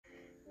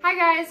Hi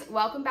guys,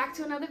 welcome back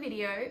to another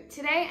video.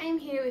 Today I'm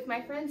here with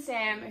my friend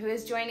Sam, who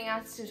is joining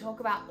us to talk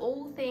about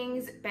all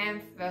things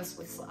Banff vs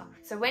Whistler.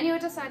 So when you're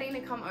deciding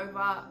to come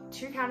over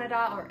to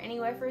Canada or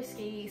anywhere for a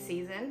ski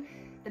season,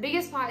 the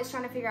biggest part is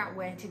trying to figure out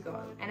where to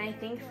go. And I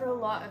think for a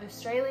lot of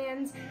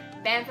Australians,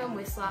 Banff and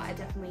Whistler are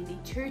definitely the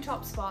two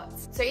top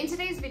spots. So in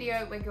today's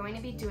video, we're going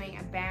to be doing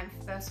a Banff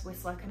vs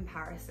Whistler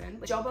comparison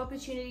with job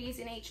opportunities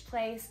in each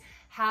place,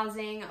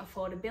 housing,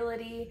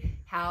 affordability,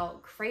 how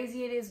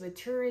crazy it is with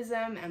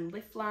tourism and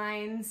lift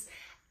lines,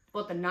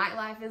 what the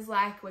nightlife is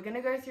like. We're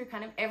gonna go through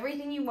kind of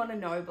everything you wanna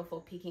know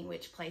before picking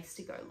which place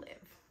to go live.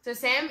 So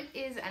Sam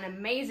is an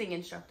amazing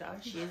instructor.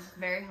 She is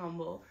very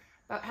humble.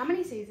 But how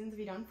many seasons have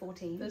you done?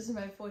 14? This is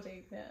my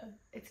 14th, yeah.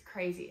 It's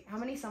crazy. How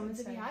many summers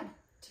have you had?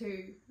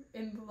 2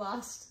 in the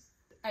last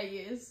 8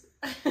 years.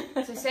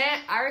 So Sam,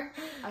 I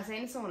was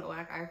saying to someone at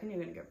work, I reckon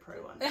you're going to go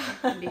pro one day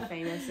and be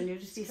famous, and you'll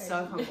just be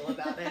so humble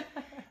about it.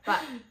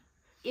 But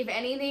if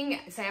anything,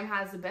 Sam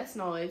has the best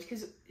knowledge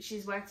because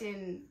she's worked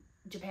in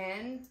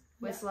Japan,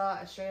 Whistler,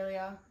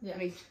 Australia, I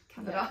mean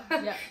Canada.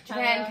 Yeah.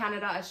 Japan,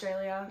 Canada,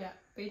 Australia. Yeah,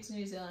 been to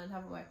New Zealand,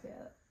 haven't worked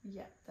there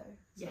yet though.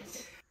 So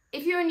yes.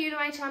 If you are new to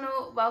my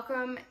channel,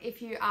 welcome.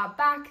 If you are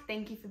back,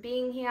 thank you for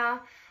being here.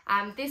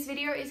 This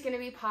video is going to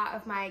be part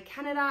of my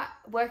Canada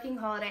Working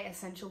Holiday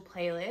Essential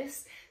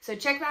playlist. So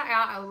check that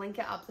out. I'll link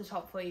it up the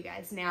top for you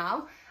guys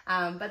now.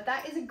 But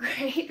that is a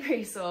great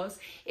resource.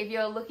 If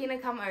you're looking to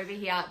come over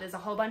here, there's a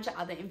whole bunch of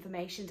other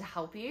information to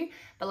help you.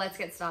 But let's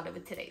get started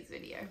with today's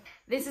video.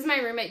 This is my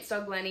roommate's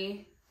dog,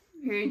 Lenny,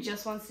 who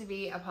just wants to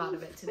be a part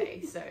of it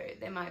today. So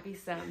there might be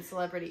some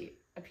celebrity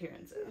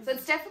appearances. So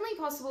it's definitely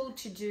possible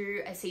to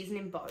do a season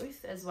in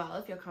both as well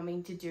if you're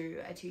coming to do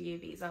a 2-year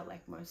visa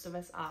like most of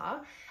us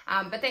are.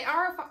 But they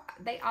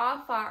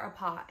are far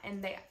apart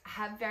and they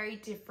have very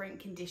different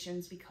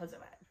conditions because of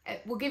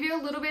it. We'll give you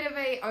a little bit of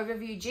an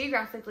overview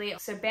geographically.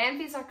 So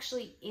Banff is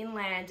actually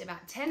inland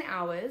about 10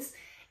 hours.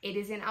 It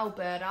is in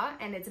Alberta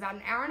and it's about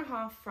an hour and a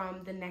half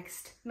from the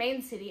next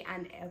main city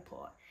and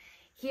airport.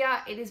 Here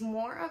it is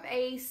more of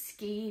a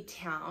ski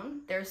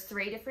town. There's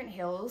 3 different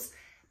hills: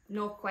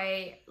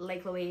 Norquay,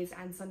 Lake Louise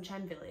and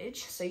Sunshine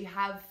Village. So you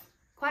have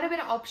quite a bit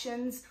of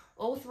options.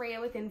 All 3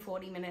 are within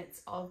 40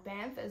 minutes of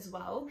Banff as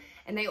well,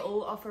 and they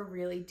all offer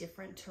really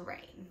different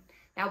terrain.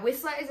 Now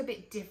Whistler is a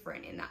bit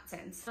different in that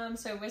sense.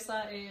 So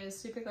Whistler is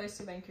super close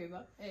to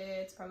Vancouver.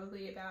 It's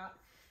probably about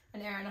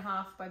an hour and a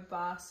half by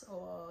bus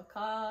or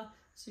car.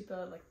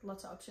 Super, like,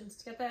 lots of options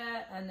to get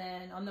there. And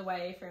then on the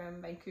way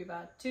from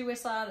Vancouver to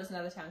Whistler, there's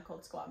another town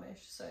called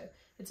Squamish. So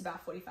it's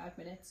about 45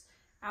 minutes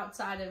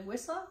outside of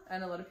Whistler,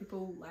 and a lot of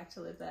people like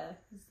to live there.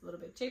 It's a little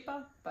bit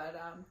cheaper, but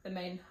the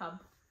main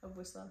hub of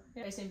Whistler,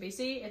 based in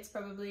BC, it's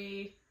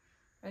probably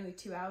only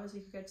 2 hours.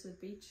 You could go to the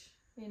beach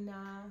in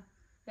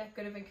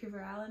go to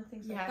Vancouver Island,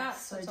 things like that.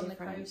 So it's on the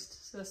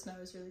coast, so the snow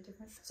is really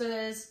different. So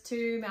there's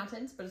 2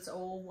 mountains, but it's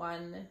all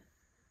one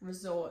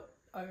resort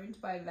owned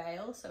by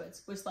Vail, so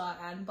it's Whistler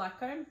and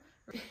Blackcomb.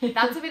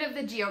 That's a bit of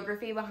the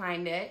geography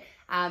behind it.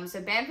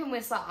 So Banff and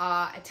Whistler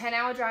are a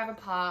 10-hour drive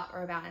apart,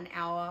 or about an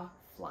hour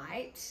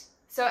flight.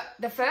 So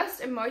the first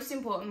and most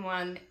important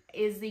one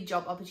is the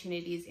job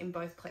opportunities in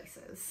both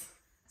places.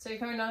 So you're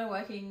coming on a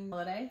working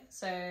holiday,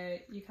 so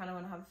you kind of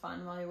want to have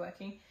fun while you're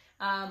working.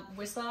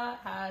 Whistler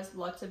has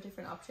lots of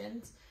different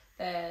options.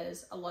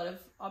 There's a lot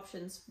of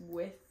options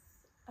with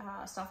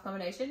staff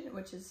accommodation,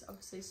 which is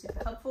obviously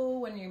super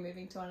helpful when you're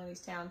moving to one of these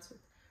towns with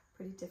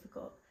pretty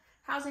difficult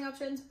housing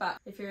options.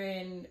 But if you're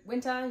in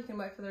winter, you can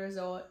work for the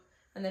resort,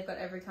 and they've got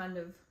every kind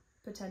of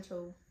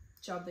potential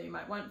job that you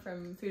might want,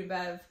 from food and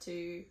bev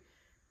to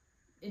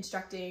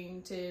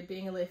instructing to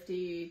being a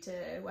lifty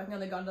to working on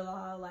the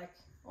gondola, like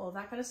all of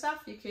that kind of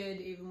stuff. You could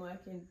even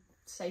work in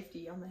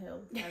safety on the hill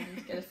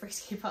and get a free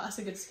ski pass,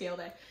 a good ski all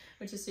day,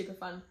 which is super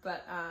fun.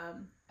 But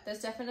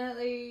there's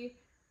definitely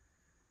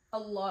a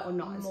lot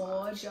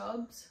more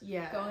jobs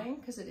going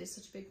because it is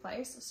such a big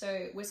place.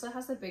 So Whistler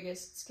has the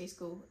biggest ski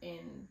school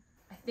in,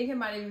 I think it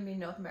might even be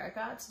North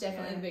America. It's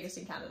definitely the biggest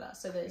in Canada.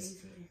 So there's,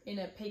 in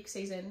a peak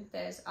season,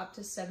 there's up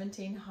to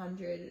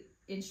 1,700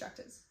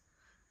 instructors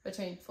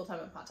between full-time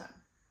and part-time.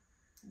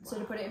 Wow. So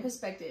to put it in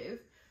perspective,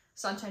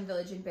 Sunshine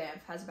Village in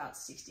Banff has about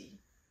 60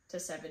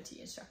 to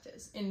 70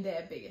 instructors in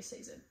their biggest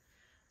season.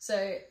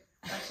 So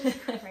that's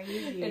just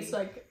crazy. It's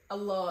like a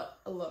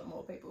lot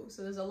more people.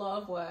 So there's a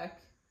lot of work.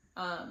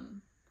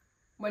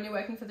 When you're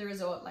working for the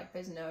resort, like,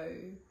 there's no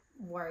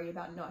worry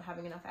about not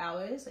having enough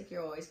hours. Like,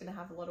 you're always going to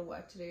have a lot of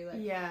work to do,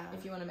 like,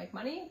 if you want to make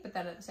money. But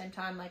then at the same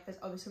time, like, there's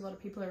obviously a lot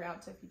of people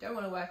around, so if you don't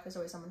want to work, there's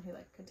always someone who,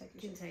 like, can take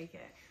your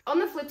shit. On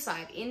the flip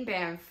side, in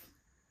Banff,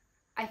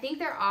 I think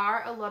there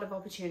are a lot of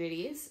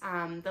opportunities.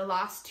 The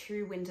last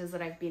 2 winters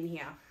that I've been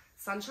here,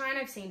 Sunshine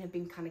I've seen have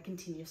been kind of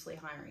continuously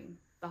hiring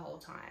the whole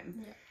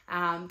time.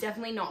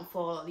 Definitely not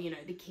for, you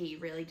know, the key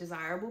really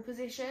desirable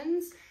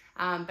positions.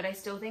 But I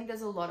still think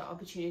there's a lot of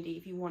opportunity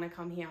if you want to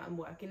come here and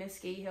work in a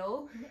ski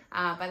hill.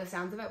 By the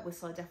sounds of it,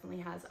 Whistler definitely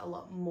has a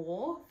lot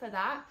more for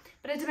that.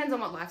 But it depends on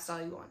what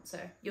lifestyle you want. So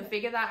you'll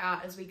figure that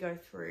out as we go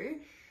through.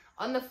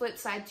 On the flip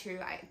side too,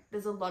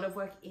 there's a lot of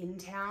work in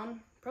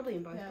town probably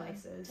in both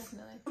places.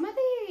 Definitely. Some of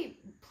the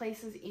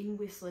places in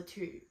Whistler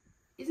too,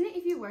 isn't it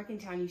if you work in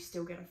town you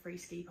still get a free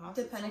ski pass?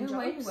 Depending on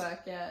where you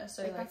work, yeah.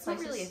 So like that's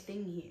places, not really a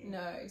thing here.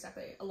 No,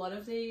 exactly. A lot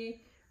of the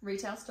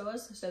retail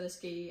stores, so the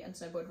ski and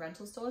snowboard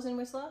rental stores in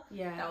Whistler,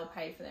 they'll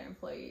pay for their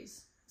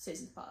employees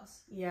season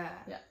pass. Yeah,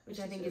 which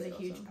I think is really a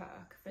huge awesome.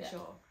 perk for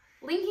sure.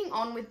 Linking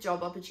on with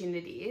job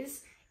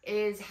opportunities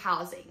is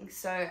housing.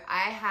 So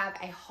I have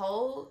a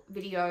whole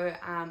video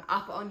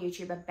up on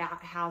YouTube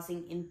about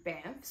housing in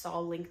Banff. So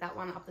I'll link that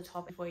one up the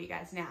top for you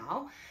guys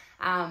now.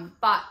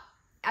 But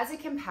as a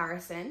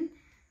comparison,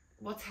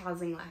 what's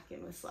housing like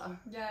in Whistler?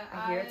 Yeah,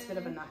 I hear it's a bit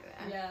of a nightmare.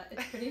 Yeah,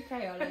 it's pretty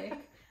chaotic.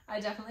 I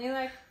definitely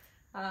like,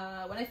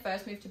 when I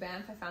first moved to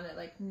Banff, I found it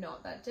like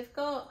not that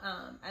difficult.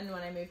 And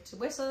when I moved to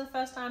Whistler the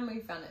first time, we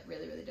found it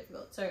really, really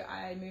difficult. So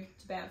I moved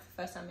to Banff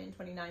the first time in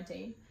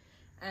 2019,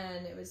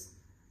 and it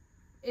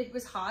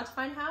was hard to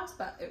find a house,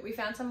 but we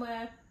found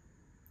somewhere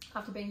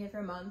after being here for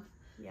a month.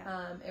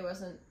 Yeah. It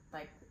wasn't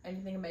like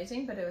anything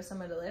amazing, but it was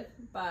somewhere to live.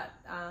 But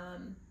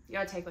you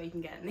gotta take what you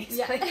can get in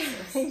these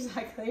places.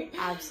 Exactly.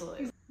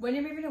 Absolutely. When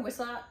you're moving to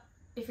Whistler,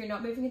 if you're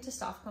not moving into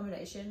staff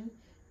accommodation,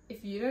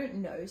 if you don't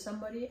know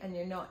somebody and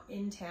you're not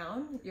in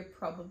town, you're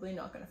probably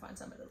not going to find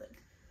somewhere to live.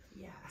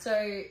 Yeah.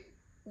 So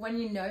when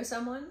you know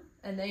someone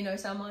and they know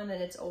someone,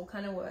 and it's all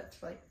kind of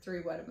worked like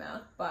through word of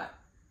mouth, but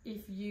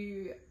if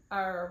you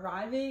are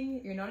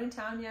arriving, you're not in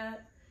town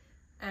yet,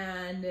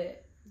 and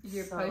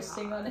you're so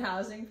posting on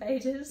housing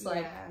pages,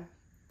 like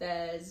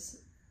there's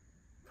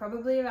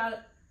probably about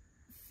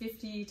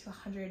 50 to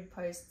 100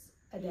 posts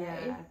a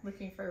day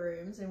looking for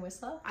rooms in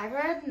Whistler. I've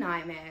heard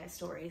nightmare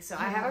stories. So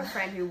I have a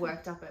friend who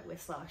worked up at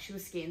Whistler. She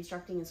was ski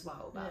instructing as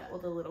well, but all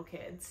the little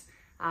kids.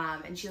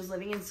 And she was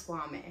living in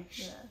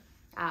Squamish,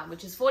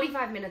 which is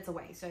 45 minutes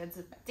away. So it's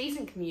a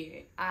decent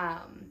commute.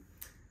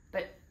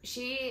 But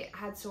she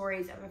had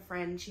stories of a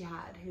friend she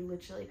had who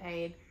literally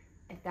paid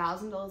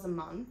 $1,000 a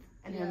month,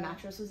 and her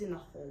mattress was in the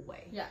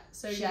hallway. Yeah,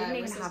 so she didn't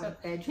even have a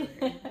bedroom.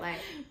 Like,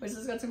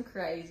 Whistler's got some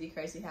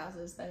crazy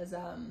houses.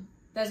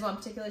 There's one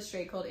particular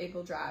street called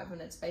Eagle Drive,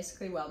 and it's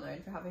basically well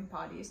known for having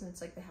parties, and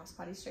it's like the house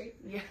party street.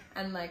 Yeah,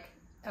 and like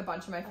a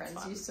bunch of my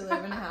friends used to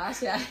live in a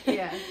house. Yeah,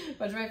 a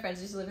bunch of my friends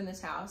used to live in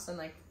this house, and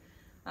like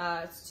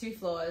it's 2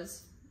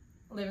 floors,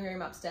 living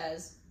room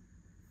upstairs,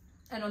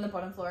 and on the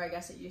bottom floor, I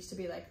guess it used to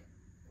be like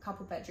a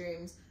couple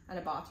bedrooms and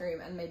a bathroom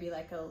and maybe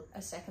like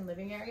a second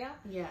living area.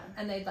 Yeah.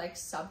 And they'd like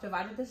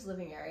subdivided this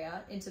living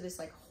area into this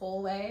like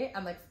hallway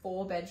and like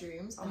 4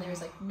 bedrooms, and there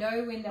was like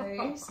no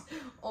windows.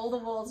 All the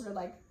walls were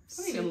like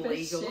super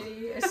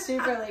shitty,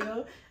 super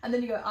illegal. And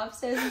then you go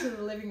upstairs into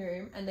the living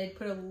room, and they'd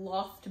put a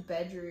loft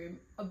bedroom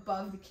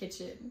above the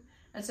kitchen.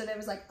 And so there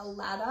was like a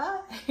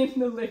ladder in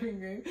the living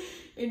room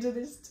into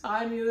this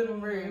tiny little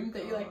room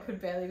that you like could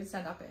barely even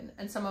stand up in.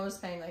 And someone was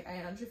paying like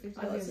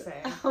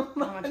 $850 how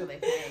much are they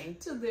paying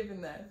to live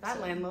in there. That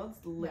landlord's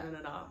living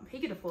it up. He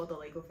could afford the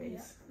legal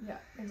fees. Yeah,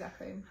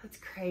 exactly. It's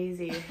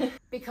crazy.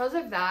 Because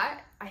of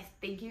that, I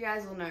think you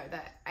guys will know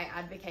that I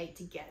advocate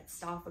to get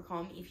staff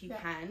accom if you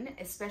can,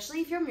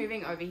 especially if you're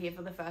moving over here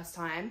for the first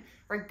time,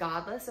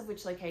 regardless of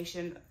which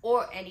location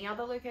or any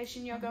other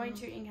location you're going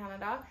to in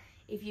Canada.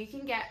 If you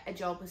can get a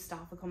job with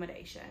staff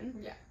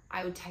accommodation,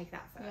 I would take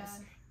that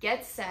first.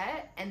 Get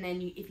set, and then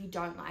if you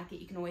don't like it,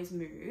 you can always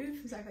move.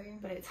 Exactly.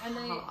 But it's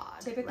hard.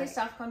 Typically,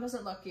 staff accom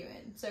doesn't lock you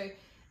in. So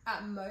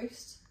at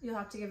most, you'll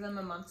have to give them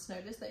a month's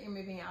notice that you're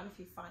moving out if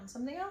you find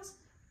something else.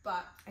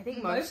 But I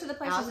think most of the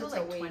places it's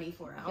like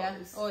 24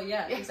 hours.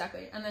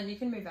 Exactly. And then you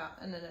can move out,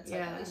 and then it's like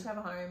at least you have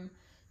a home,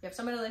 you have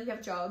somewhere to live, you have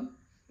a job,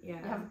 you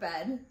have a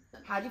bed.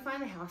 How do you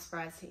find the house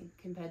pricing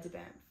compared to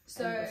Banff?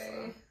 So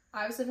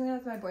I was living there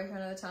with my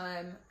boyfriend at the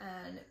time,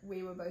 and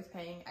we were both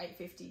paying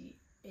 $850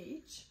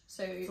 each.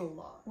 So it's a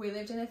lot. We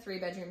lived in a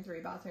 3-bedroom,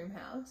 3-bathroom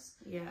house.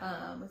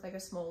 Yeah. With like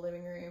a small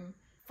living room.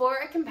 For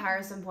a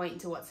comparison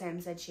point to what Sam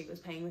said she was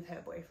paying with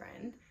her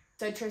boyfriend,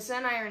 so Tristan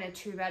and I are in a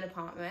 2-bed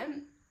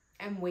apartment,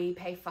 and we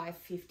pay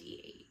 $550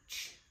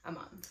 each a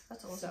month.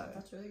 That's awesome. So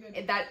that's really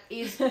good.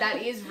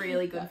 That is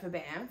really good for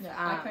Banff. Yeah,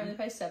 I currently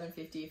pay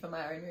 $750 for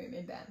my own room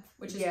in Banff,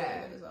 which is really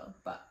good as well.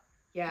 But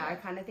I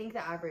kind of think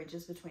the average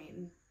is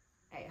between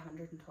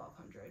 $800 and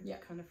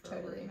 $1,200 kind of for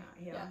a room out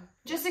here.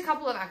 Just a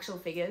couple of actual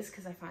figures,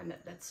 because I find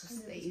that that's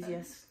just the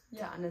easiest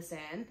to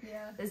understand.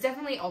 There's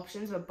definitely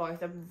options, but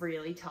both are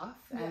really tough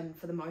and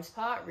for the most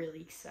part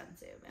really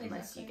expensive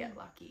unless you get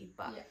lucky.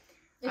 But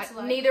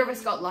neither of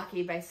us got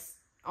lucky based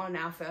on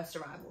our first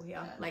arrival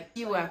here. Like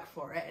you work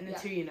for it, and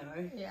it's who you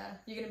know. Yeah,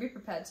 you're gonna be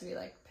prepared to be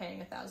like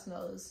paying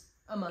 $1,000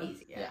 a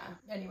month. Easy,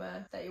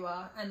 anywhere that you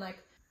are. And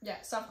like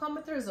staff accom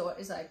with the resort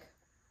is like,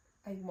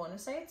 I want to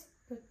say it's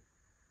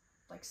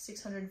like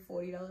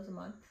 $640 a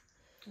month.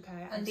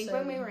 Okay, I think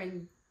when we were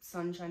in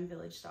Sunshine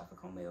Village staff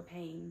accom, we were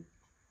paying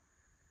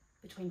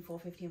between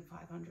 $450 and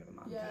 $500 a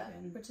month.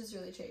 Even. Which is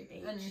really cheap.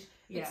 Each. And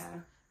it's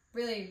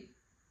really,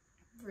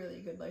 really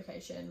good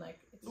location. Like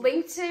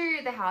linked to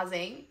the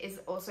housing is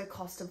also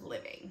cost of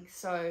living.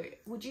 So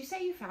would you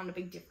say you found a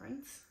big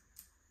difference?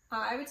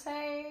 I would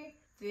say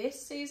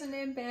this season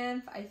in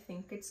Banff, I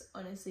think it's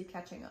honestly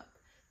catching up.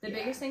 The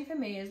biggest thing for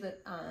me is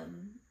that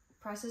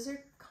prices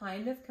are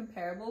kind of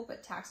comparable,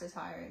 but tax is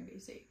higher in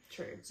BC.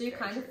 True. So you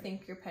kind of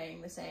think you're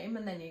paying the same,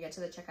 and then you get to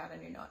the checkout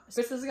and you're not.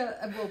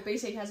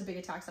 BC has a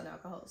bigger tax on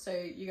alcohol, so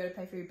you got to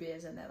pay for your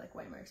beers, and they're like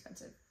way more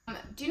expensive.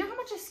 Do you know how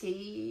much a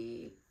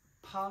ski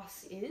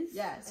pass is?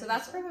 Yeah, so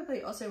that's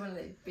probably also one of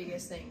the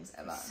biggest things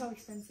ever. It's so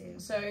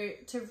expensive. So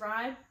to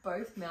ride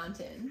both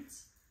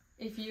mountains,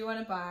 if you want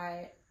to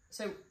buy,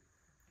 so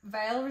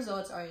Vale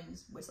Resorts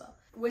owns Whistler.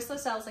 Whistler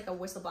sells like a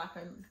Whistler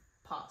Blackcomb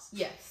pass.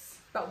 Yes.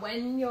 But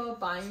when you're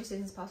buying your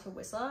season's pass for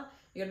Whistler,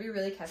 you gotta be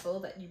really careful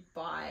that you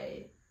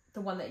buy the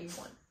one that you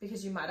want,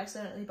 because you might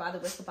accidentally buy the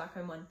Whistler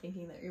Blackcomb one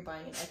thinking that you're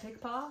buying an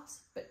Epic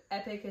pass, but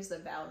Epic is the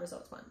Vale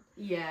Resorts one.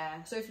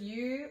 Yeah. So if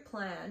you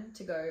plan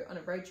to go on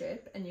a road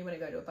trip and you want to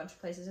go to a bunch of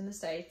places in the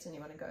States and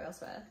you want to go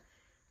elsewhere,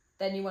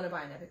 then you want to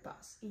buy an Epic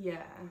pass.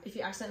 Yeah. If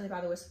you accidentally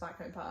buy the Whistler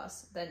Blackcomb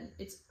pass, then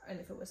it's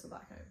only for Whistler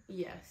Blackcomb.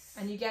 Yes.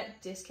 And you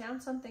get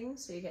discounts on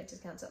things, so you get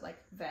discounts at like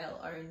Vale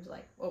owned,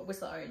 like, or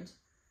Whistler owned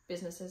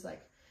businesses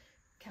like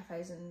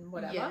cafes and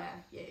whatever.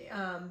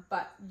 Yeah.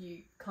 But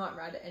you can't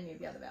ride at any of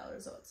the other Vale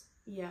resorts.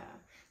 Yeah.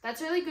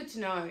 That's really good to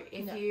know.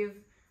 If you've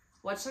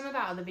watched some of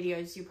our other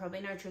videos, you probably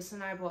know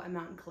Tristan and I bought a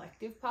Mountain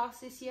Collective pass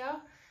this year,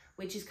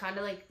 which is kind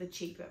of like the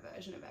cheaper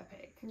version of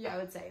Epic. I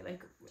would say,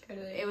 like,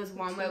 totally. It was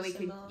one where we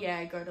could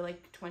go to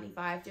like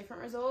 25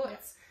 different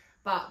resorts,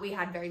 but we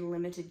had very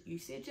limited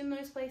usage in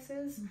those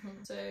places.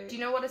 So do you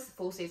know what a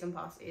full season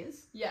pass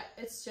is? Yeah,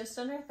 it's just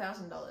under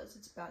 $1,000.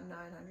 It's about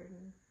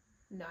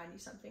 990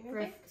 something, I think. For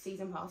a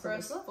season pass. For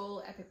a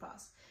full Epic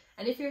pass.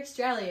 And if you're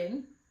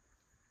Australian,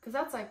 because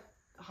that's like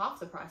half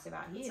the price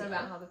about here. It's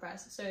about half the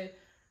price. So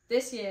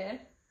this year,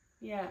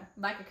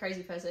 like a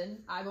crazy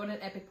person, I bought an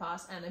Epic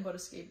pass and I bought a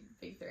Ski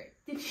Big 3.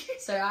 Did you?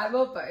 So I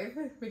bought both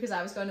because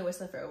I was going to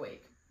Whistler for a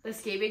week. The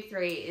Ski Big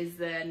 3 is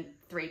the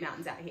 3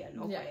 mountains out here,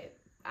 Norway,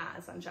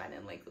 Sunshine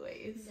and Lake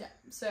Louise. Yeah.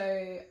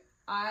 So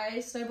I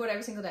snowboard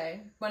every single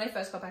day. When I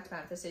first got back to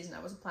Banff this season,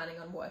 I wasn't planning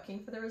on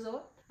working for the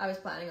resort. I was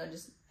planning on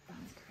just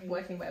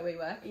working where we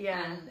work.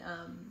 Yeah. And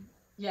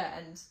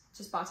and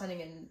just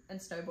bartending and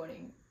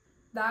snowboarding.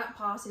 That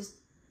pass is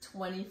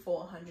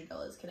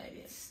 $2,400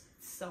 Canadian.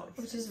 So expensive.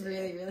 Which is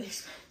really, really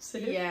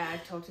expensive. Yeah,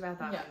 I've talked about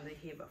that on the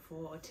here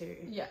before too.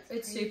 Yeah,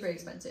 it's super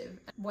expensive.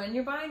 When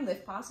you're buying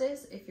lift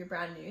passes, if you're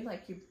brand new,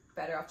 like, you're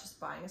better off just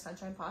buying a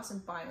Sunshine pass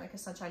and buying like a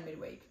Sunshine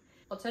midweek.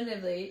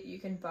 Alternatively, you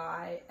can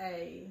buy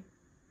a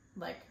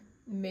like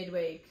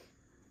midweek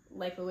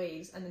Lake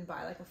Louise and then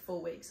buy like a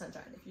full week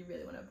Sunshine if you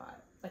really want to buy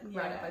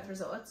ride at both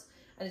resorts,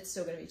 and it's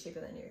still going to be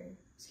cheaper than your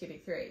Ski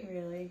Big 3.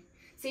 Really?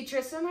 See,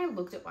 Tristan and I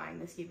looked at buying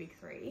the Ski Big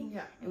 3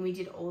 and we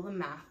did all the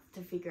math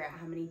to figure out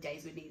how many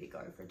days we'd need to go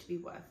for it to be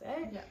worth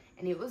it.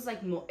 And it was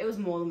like more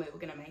than we were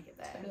going to make it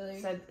there. Totally.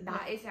 So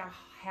that is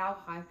how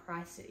high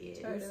priced it is.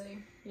 Totally.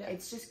 Yeah.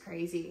 It's just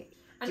crazy.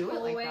 And do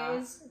always it like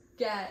that.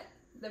 Get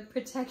the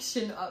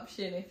protection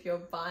option if you're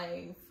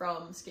buying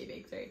from Ski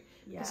Big 3.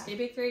 Because Ski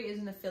Big 3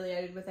 isn't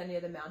affiliated with any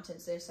of the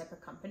mountains, they're a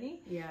separate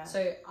company. Yeah.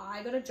 So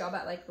I got a job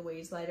at Lake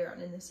Louise later on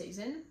in the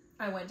season.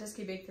 I went to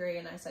Ski Big 3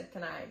 and I said,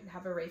 can I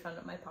have a refund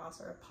on my pass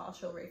or a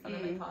partial refund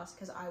on my pass,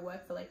 because I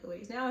work for Lake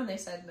Louise now, and they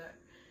said no.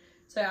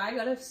 So I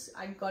got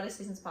a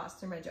season's pass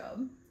through my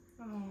job,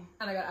 and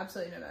I got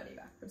absolutely no money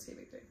back from Ski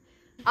Big 3.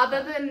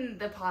 Other than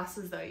the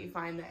passes though, you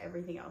find that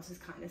everything else is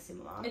kind of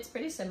similar. It's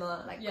pretty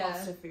similar. Like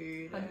cost of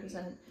food, 100%.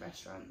 And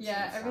restaurants.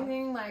 Yeah,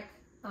 everything like,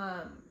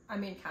 I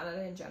mean,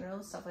 Canada in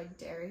general, stuff like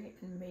dairy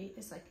and meat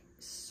is like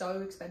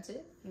so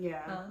expensive.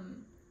 Yeah.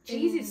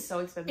 Cheese is so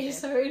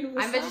expensive.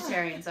 I'm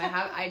vegetarian, so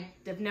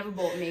I've never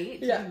bought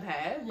meat to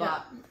compare,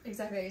 but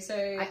exactly. So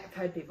I've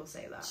heard people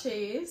say that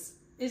cheese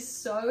is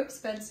so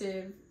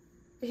expensive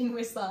in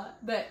Whistler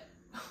that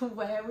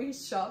where we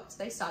shopped,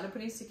 they started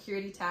putting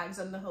security tags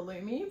on the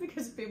halloumi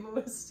because people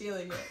were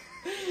stealing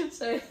it.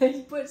 So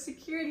they put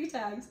security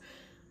tags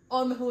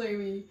on the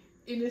halloumi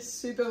in a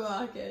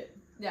supermarket.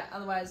 Yeah,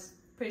 otherwise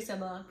pretty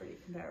similar, pretty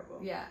comparable.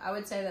 Yeah, I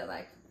would say that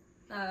like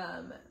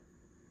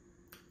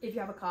if you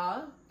have a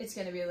car, it's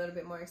going to be a little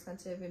bit more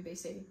expensive in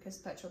BC because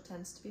petrol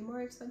tends to be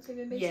more expensive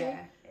in BC.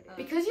 Yeah,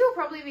 because you'll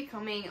probably be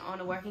coming on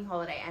a working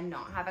holiday and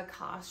not have a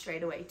car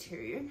straight away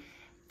too.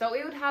 Thought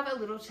we would have a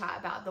little chat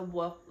about the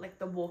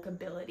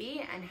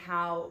walkability and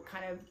how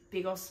kind of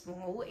big or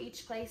small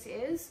each place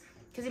is.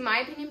 Because in my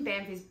opinion,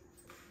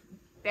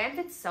 Banff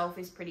itself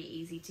is pretty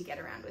easy to get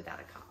around without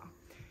a car.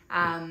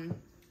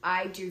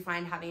 I do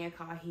find having a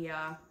car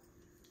here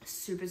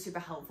super, super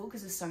helpful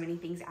because there's so many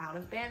things out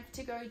of Banff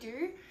to go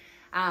do.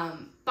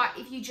 But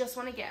if you just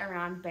want to get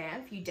around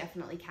Banff, you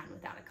definitely can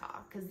without a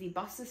car because the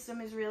bus system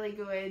is really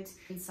good.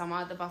 In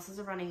summer, the buses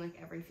are running like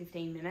every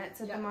 15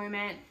 minutes at the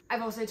moment.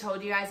 I've also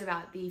told you guys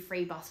about the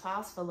free bus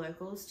pass for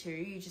locals too.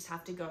 You just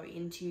have to go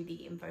into the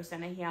info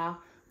center here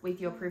with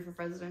your proof of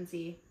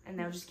residency and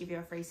they'll just give you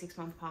a free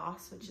 6-month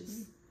pass, which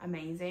is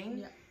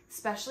amazing.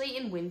 Especially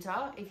in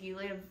winter, if you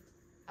live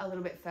a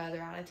little bit further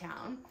out of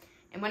town.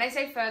 And when I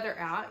say further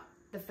out,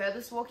 the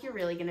furthest walk you're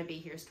really going to be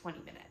here is 20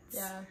 minutes.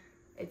 Yeah.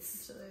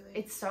 It's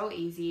so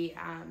easy.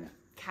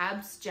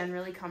 cabs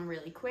generally come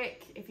really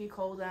quick if you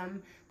call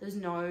them. There's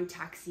no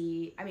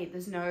taxi,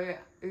 there's no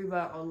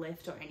Uber or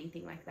Lyft or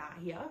anything like that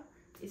here.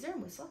 Is there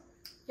in Whistler?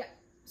 Yeah.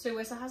 So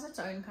Whistler has its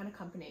own kind of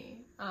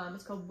company.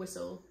 It's called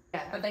Whistle.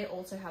 Yeah. But they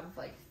also have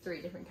like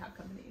 3 different cab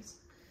companies.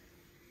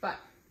 But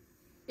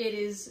it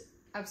is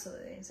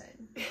absolutely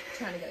insane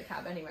trying to get a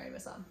cab anywhere in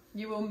Whistler.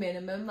 You will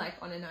minimum, like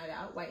on a night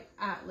out, wait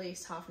at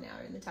least half an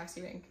hour in the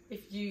taxi rank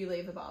if you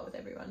leave a bar with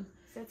everyone.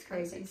 That's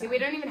crazy. See, we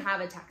don't even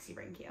have a taxi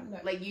rank here. No.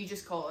 Like, you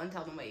just call and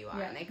tell them where you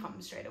are and they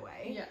come straight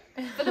away.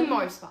 Yeah. For the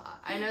most part.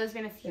 I know there's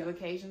been a few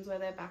occasions where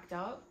they're backed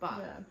up, but...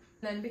 Yeah. And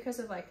then because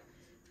of, like,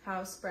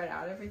 how spread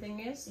out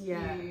everything is,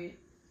 yeah.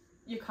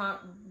 you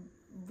can't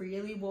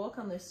really walk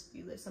unless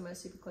you live somewhere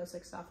super close,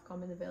 like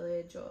Southcombe in the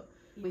village or...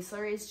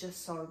 Whistler is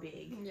just so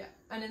big. Yeah.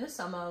 And in the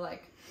summer,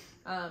 like,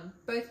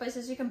 both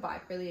places you can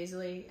bike really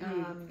easily.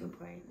 Good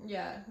point.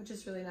 Yeah, which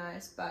is really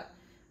nice. But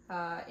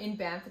in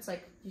Banff, it's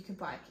like you can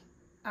bike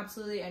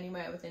absolutely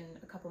anywhere within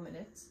a couple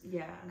minutes.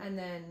 Yeah. And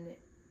then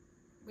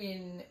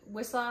in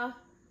Whistler,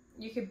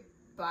 you could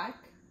bike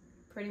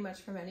pretty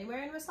much from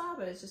anywhere in Whistler,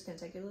 but it's just going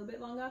to take you a little bit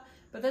longer.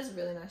 But there's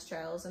really nice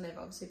trails, and they've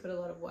obviously put a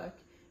lot of work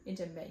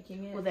into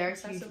making it. Well, they're a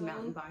accessible. huge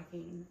mountain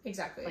biking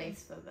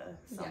place for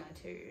the summer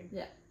too.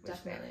 Yeah, which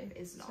definitely.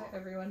 Is not. So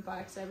everyone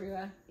bikes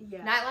everywhere. Yeah.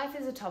 Nightlife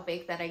is a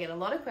topic that I get a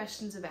lot of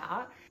questions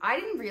about. I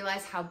didn't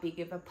realise how big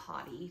of a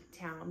party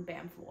town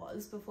Banff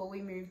was before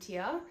we moved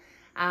here.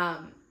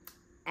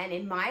 And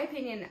in my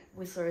opinion,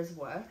 Whistler is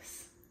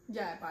worse.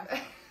 Yeah, bike.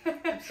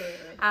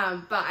 Absolutely.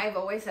 But I've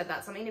always said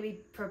that's something to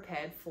be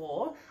prepared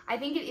for. I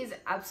think it is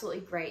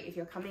absolutely great if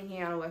you're coming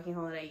here on a working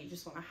holiday, you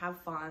just want to have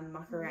fun,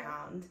 muck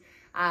around.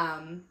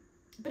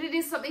 But it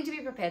is something to be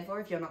prepared for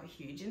if you're not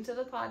huge into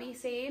the party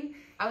scene.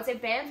 I would say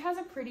Banff has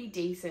a pretty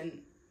decent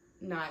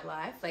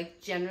nightlife.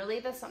 Like, generally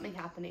there's something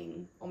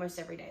happening almost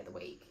every day of the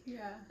week.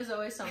 Yeah, there's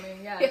always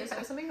something. Yeah, there's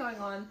always something going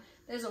on.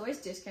 There's always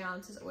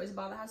discounts. There's always a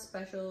bar that has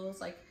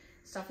specials. Like,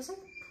 stuff is like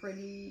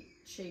pretty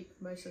cheap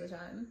most of the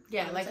time.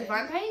 Yeah, like if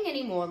I'm paying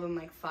any more than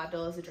like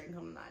 $5 a drink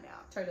on a night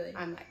out, totally,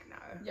 I'm like, no,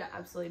 yeah,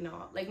 absolutely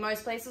not. Like,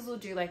 most places will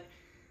do like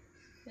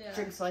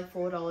drinks for like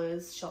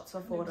 $4, shots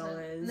for $4.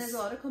 100%. And there's a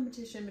lot of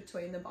competition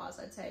between the bars,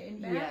 I'd say,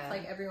 in Banff. Yeah.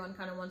 Like, everyone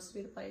kind of wants to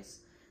be the place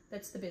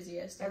that's the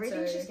busiest.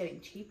 Everything's just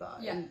getting cheaper.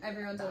 Yeah,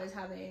 everyone's always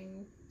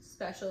having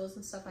specials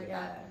and stuff like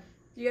that.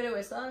 If you go to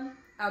Whistler,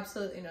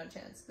 absolutely no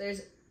chance.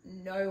 There's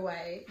no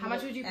way. How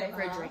much would you pay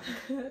for a drink?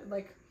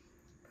 Like,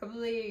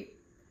 probably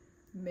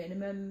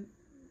minimum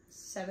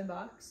 $7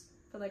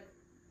 for like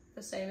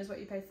the same as what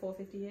you pay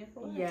 $4.50 here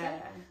for. Yeah,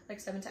 like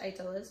 $7 to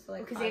 $8 for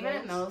like. Because even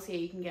at Mel's here,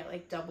 you can get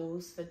like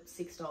doubles for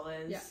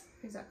 $6. Yeah,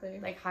 exactly.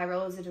 Like, high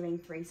rollers are doing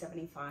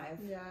 $3.75.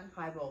 Yeah,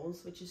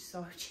 highballs, which is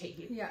so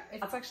cheap. Yeah,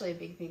 that's actually a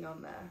big thing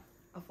on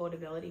the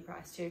affordability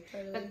price too.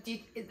 Totally.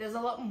 But there's a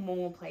lot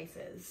more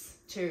places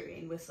too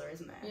in Whistler,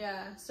 isn't there?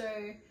 Yeah. So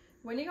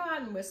when you go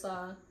out in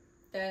Whistler,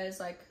 there's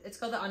like, it's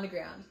called the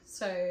Underground.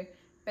 So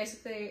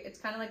basically,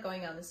 it's kind of like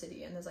going out in the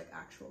city, and there's like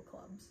actual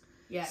clubs.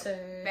 Yeah. So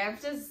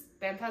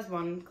Banff has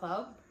one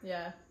club.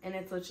 Yeah. And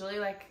it's literally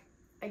like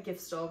a gift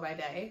store by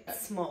day.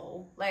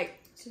 Small, like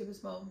super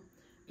small.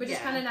 Which is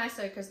kind of nice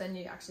though, because then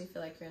you actually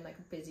feel like you're in like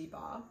a busy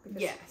bar.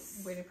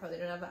 Because we probably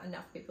don't have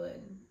enough people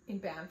in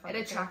Banff. It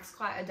attracts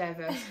quite a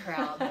diverse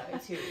crowd though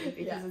too,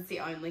 because it's the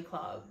only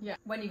club. Yeah.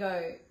 When you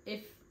go,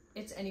 if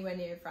it's anywhere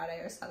near Friday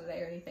or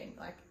Saturday or anything,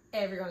 like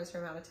everyone is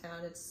from out of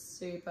town. It's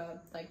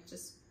super like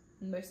just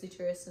mostly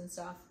tourists and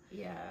stuff.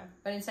 Yeah.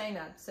 But in saying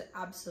that, it's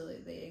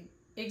absolutely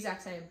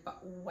exact same,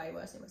 but way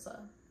worse in Whistler.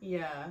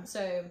 Yeah.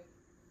 So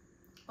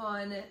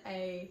on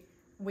a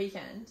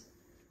weekend,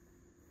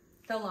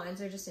 the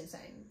lines are just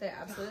insane. They're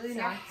absolutely nuts.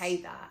 I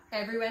hate that.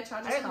 Everywhere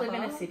charges. I don't live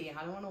in a city.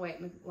 I don't want to wait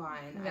in the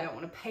line. I don't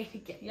want to pay to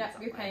get in. Yeah,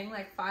 you're paying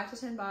like $5 to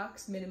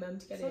 $10 minimum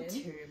to get in. It's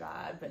not too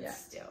bad, but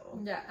still.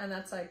 Yeah, and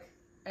that's like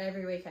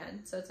every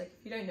weekend. So it's like,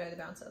 if you don't know the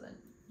bouncer, then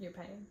you're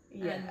paying.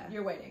 Yeah. And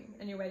you're waiting.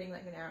 And you're waiting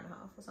like an hour and a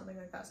half or something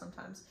like that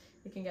sometimes.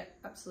 You can get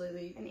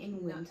absolutely And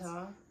in nuts.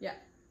 winter. Yeah.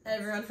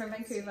 Everyone from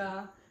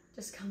Vancouver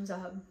just comes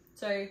up.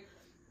 So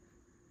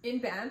in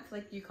Banff,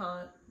 like, you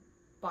can't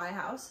buy a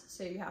house,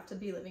 so you have to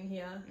be living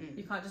here.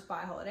 You can't just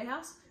buy a holiday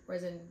house.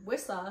 Whereas in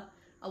Whistler,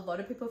 a lot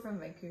of people from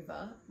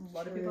Vancouver, a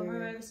lot of people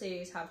from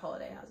overseas have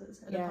holiday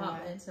houses and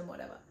apartments and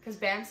whatever. Because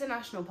Banff's a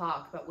national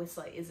park, but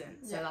Whistler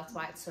isn't, so that's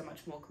why it's so much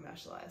more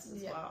commercialised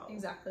as well.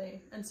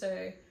 Exactly. And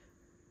so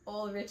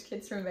all the rich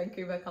kids from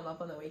Vancouver come up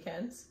on the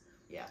weekends.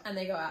 Yeah. And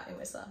they go out in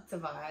Whistler. It's a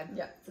vibe.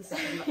 Yeah. It's a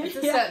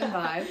certain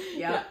vibe.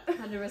 Yeah.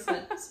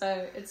 100%.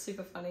 So it's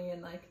super funny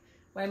and like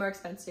way more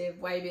expensive,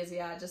 way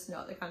busier, just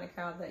not the kind of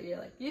crowd that you're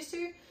like used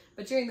to.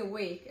 But during the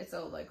week, it's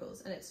all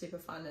locals and it's super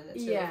fun and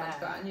it's really fun to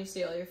go out and you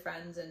see all your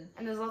friends and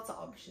there's lots of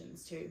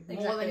options too.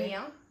 Exactly. More than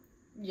here.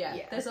 Yeah,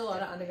 there's a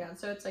lot of underground.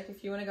 So it's like,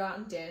 if you want to go out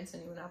and dance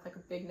and you want to have like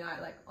a big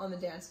night, like on the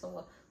dance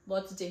floor,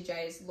 lots of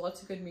DJs,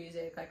 lots of good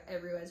music, like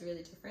everywhere's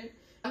really different.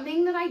 One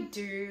thing that I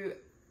do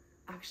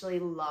actually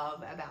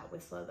love about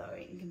Whistler though,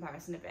 in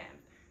comparison to Banff,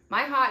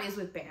 my heart is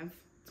with Banff.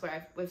 It's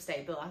where we've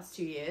stayed the last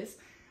 2 years.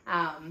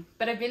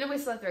 But I've been to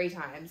Whistler 3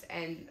 times,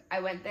 and I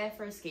went there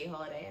for a ski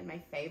holiday, and my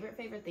favorite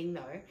thing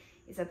though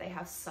is that they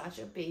have such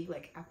a big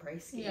like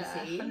après ski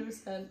scene.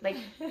 100%. Like,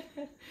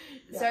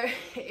 so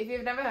if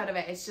you've never heard of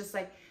it, it's just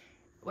like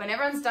when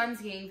everyone's done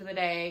skiing for the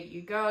day,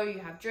 you go, you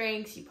have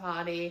drinks, you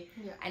party.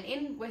 Yeah. And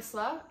in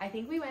Whistler, I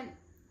think we went,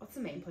 what's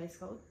the main place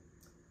called?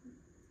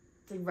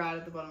 It's like right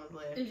at the bottom of the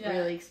list. Yeah.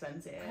 Really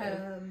expensive.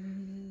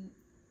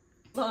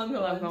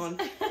 Longhorns.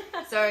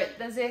 So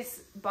there's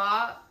this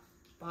bar.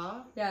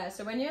 Yeah,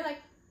 so when you're like,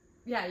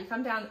 you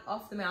come down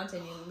off the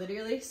mountain, you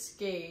literally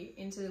ski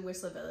into the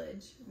Whistler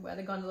village where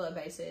the gondola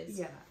base is.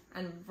 Yeah.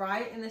 And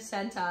right in the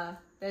center,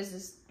 there's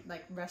this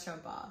like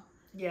restaurant bar.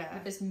 Yeah.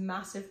 With this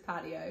massive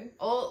patio.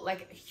 All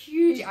like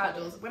huge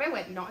outdoors. When I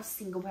went, not a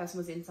single person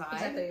was inside.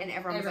 Exactly. And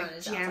everyone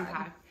was like jam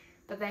packed.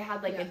 But they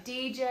had like a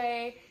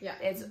DJ. Yeah.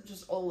 It's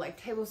just all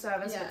like table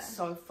service. Yeah. But it's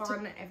so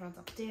fun. Everyone's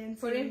up dancing.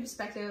 Put it in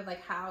perspective of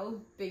like how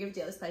big of a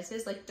deal this place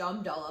is. Like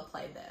Dom Dollar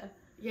played there.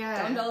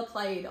 Yeah. Dom Dollar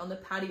played on the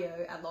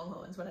patio at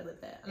Longhorns when I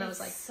lived there. And I was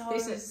like,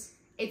 this is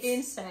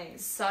insane.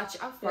 Such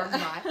a fun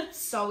night.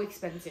 So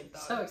expensive though.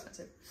 So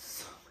expensive.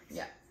 So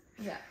expensive.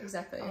 Yeah,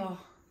 exactly. Oh.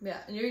 Yeah,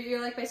 and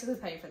you're like basically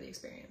paying for the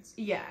experience.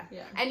 Yeah.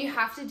 Yeah. And you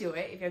have to do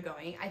it if you're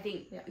going. I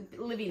think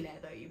living there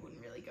though, you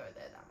wouldn't really go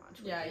there that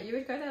much. Yeah, you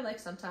would go there like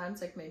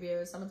sometimes, like maybe it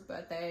was someone's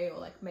birthday or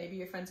like maybe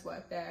your friends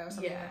work there or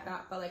something like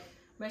that. But like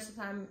most of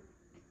the time,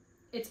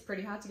 it's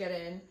pretty hard to get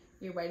in.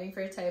 You're waiting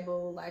for a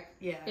table. Like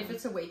if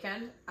it's a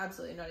weekend,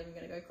 absolutely not even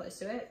going to go close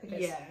to it because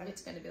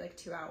it's going to be like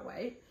a 2-hour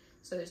wait.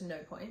 So there's no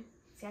point.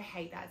 See, I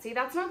hate that. See,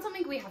 that's not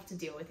something we have to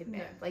deal with in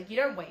Banff. Like you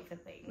don't wait for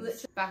things.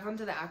 Literally. Back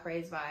onto the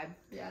Acrays vibe.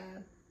 Yeah.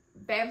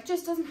 Banff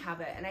just doesn't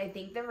have it, and I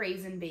think the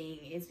reason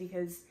being is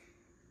because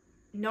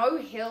no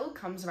hill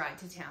comes right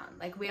to town.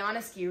 Like we aren't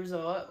a ski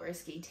resort, we're a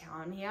ski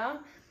town here,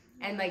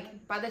 and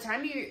like by the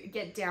time you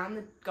get down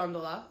the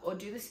gondola or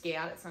do the ski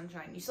out at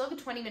Sunshine, you still have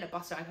a 20-minute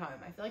bus ride home.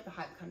 I feel like the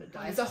hype kind of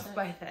dies off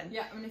by then.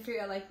 Yeah, I mean if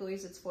you're at Lake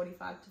Louise, it's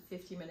 45 to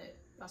 50-minute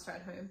bus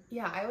ride home.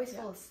 Yeah, I always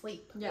fall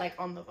asleep like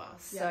on the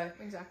bus. Yeah, so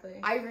exactly.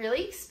 I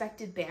really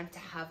expected Banff to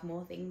have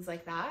more things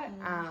like that.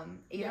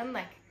 Even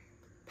like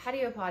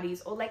patio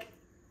parties or like.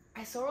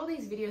 I saw all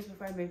these videos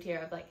before I moved here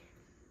of like,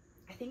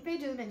 I think they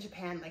do them in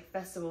Japan, like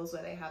festivals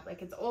where they have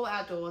like, it's all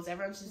outdoors,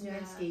 everyone's just in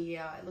their ski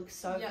gear, it looks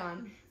so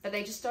fun, but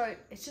they just don't,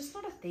 it's just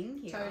not a thing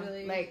here.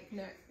 Totally. Like,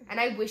 no. And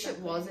I wish it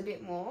was a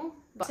bit more,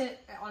 but,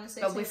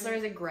 honestly, but Whistler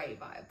is a great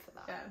vibe for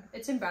that. Yeah,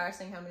 it's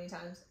embarrassing how many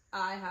times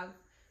I have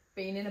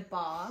been in a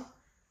bar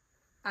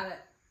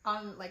at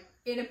on like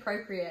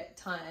inappropriate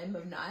time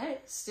of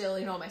night, still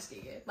in all my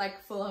ski gear,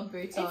 like full on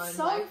boots on. It's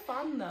so like,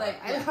 fun though.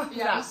 Like, I love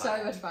that it's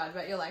so much fun,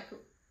 but you're like,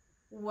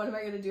 what am I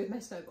going to do with my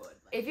snowboard? Like,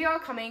 if you are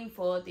coming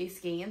for the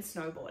skiing and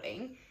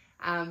snowboarding,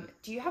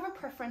 do you have a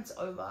preference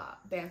over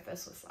Banff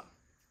versus Whistler?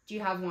 Do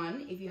you have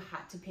one if you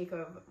had to pick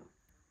over?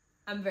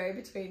 I'm very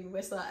between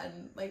Whistler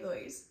and Lake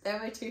Louise. They're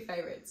my 2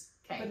 favorites.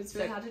 Okay, but it's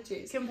really hard to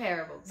choose.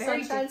 Comparable.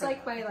 Very Sunshine's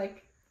like my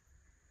like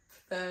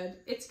 3rd.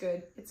 It's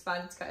good. It's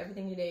fun. It's got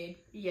everything you need.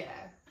 Yeah.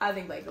 I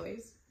think Lake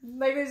Louise.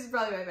 Lake Louise is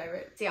probably my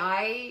favorite. See,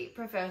 I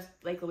prefer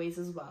Lake Louise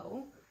as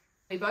well.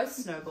 We both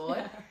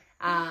snowboard.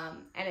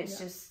 And it's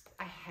just,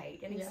 I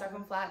hate getting stuck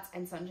on flats,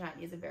 and Sunshine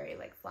is a very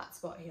like flat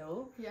spot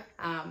hill.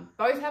 Yeah.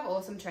 Both have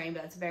awesome terrain,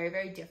 but it's very,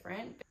 very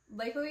different.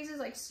 Lake Louise is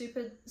like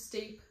super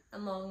steep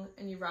and long,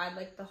 and you ride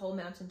like the whole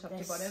mountain top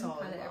to bottom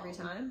kind of every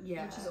time,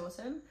 which is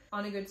awesome.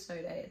 On a good snow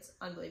day, it's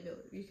unbelievable.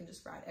 You can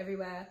just ride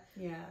everywhere.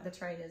 Yeah. The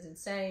terrain is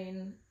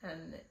insane,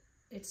 and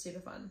it's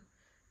super fun.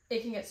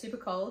 It can get super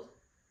cold,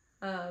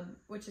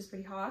 which is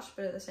pretty harsh,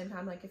 but at the same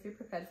time, like if you're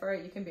prepared for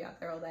it, you can be out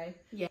there all day.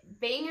 Yeah.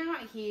 Being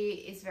out here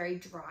is very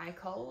dry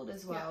cold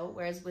as well,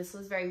 whereas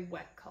Whistler's very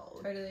wet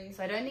cold. Totally.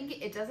 So I don't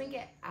think it doesn't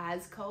get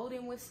as cold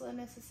in Whistler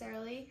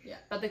necessarily. Yeah.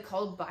 But the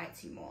cold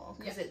bites you more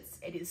because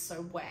it is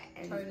so wet,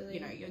 and you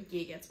know your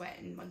gear gets wet,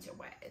 and once you're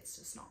wet, it's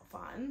just not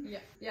fun. Yeah.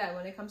 Yeah.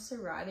 When it comes to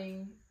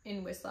riding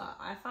in Whistler,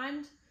 I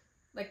find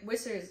like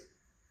Whistler is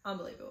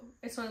unbelievable.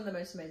 It's one of the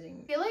most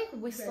amazing. I feel like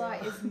Whistler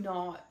is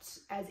not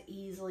as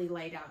easily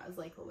laid out as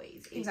Lake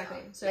Louise.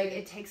 Exactly. So like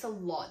it takes a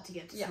lot to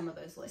get to some of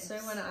those lifts. So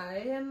when I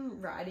am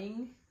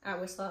riding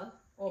at Whistler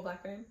or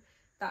Blackroom,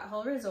 that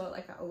whole resort,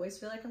 like I always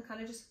feel like I'm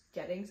kind of just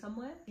getting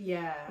somewhere.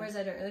 Yeah. Whereas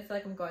I don't really feel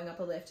like I'm going up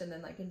a lift and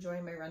then like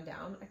enjoying my run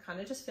down. I kind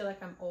of just feel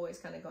like I'm always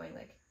kind of going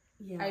like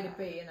A to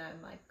B, and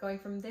I'm like going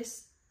from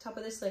this top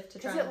of this lift to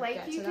try and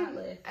get to that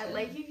lift. At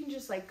Lake you can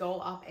just like go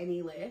up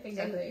any lift.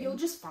 Exactly. And you'll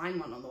just find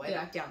one on the way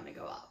back down to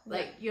go up.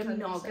 Like you're 100%.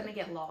 Not going to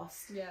get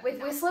lost. Yeah.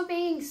 With Whistler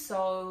being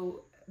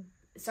so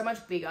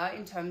much bigger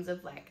in terms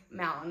of like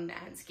mountain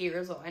and ski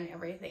resort and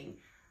everything,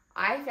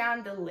 I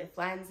found the lift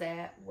lines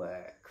there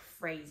were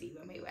crazy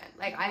when we went.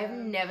 Like I have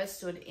never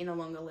stood in a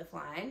longer lift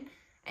line,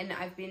 and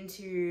I've been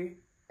to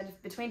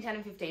between 10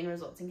 and 15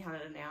 resorts in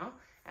Canada now.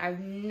 I've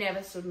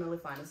never stood in a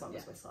lift line as long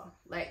as Whistler.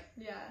 Like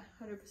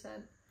 100%.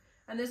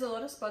 And there's a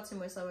lot of spots in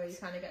Whistler where you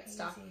kind of get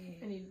stuck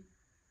and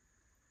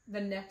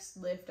the next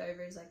lift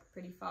over is like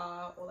pretty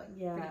far, or like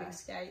Yeah. pretty big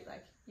skate,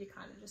 like you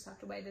kind of just have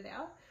to wait it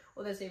out.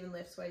 Or there's even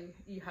lifts where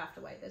you have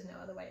to wait, there's no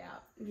other way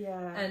out.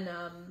 Yeah. And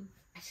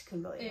I just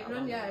couldn't believe even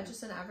on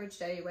just an average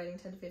day, you're waiting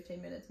 10 to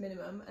 15 minutes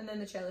minimum, and then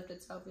the chairlift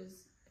itself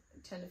is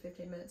 10 to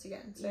 15 minutes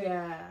again. So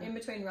in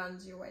between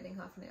runs, you're waiting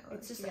half an hour.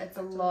 It's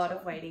a lot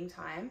of waiting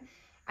time.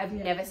 I've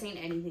never seen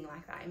anything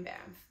like that in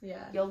Banff.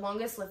 Yeah. Your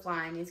longest lift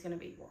line is going to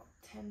be, what,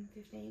 10,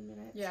 15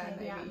 minutes? Yeah,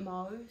 maybe at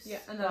most. Yeah,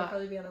 and that'll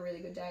probably be on a really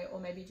good day, or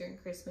maybe during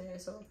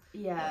Christmas or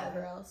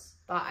whatever else.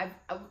 But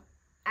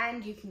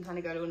and you can kind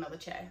of go to another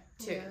chair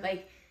too. Yeah.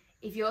 Like,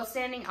 if you're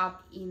standing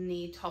up in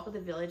the top of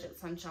the village at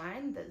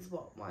Sunshine, there's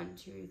what, 1,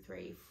 2,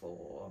 3,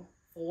 4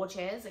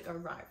 chairs that go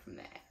right from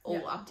there,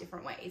 all up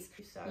different ways.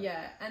 So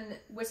yeah, and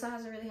Whistler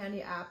has a really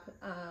handy app,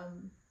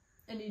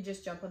 and you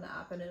just jump on the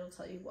app and it'll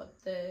tell you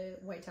what the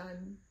wait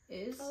time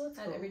is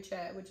at every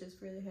chair, which is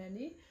really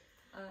handy.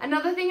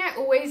 Another thing I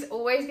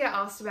always get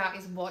asked about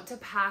is what to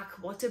pack,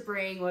 what to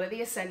bring, what are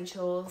the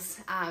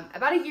essentials.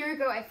 About a year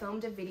ago, I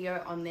filmed a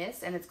video on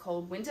this, and it's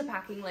called Winter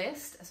Packing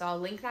List. So I'll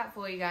link that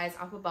for you guys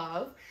up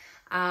above.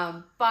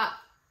 But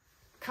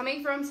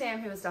coming from Sam,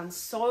 who has done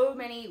so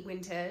many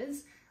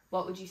winters,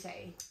 what would you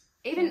say?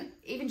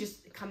 Even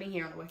just coming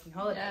here on a working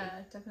holiday. Yeah,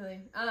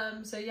 definitely.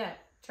 So yeah,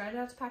 try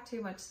not to pack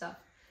too much stuff.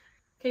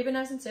 Keep it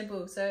nice and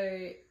simple. So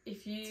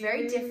if you... It's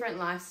very different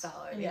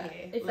lifestyle over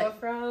here. If you're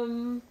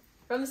from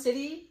the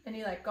city and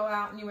you like go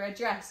out and you wear a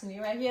dress and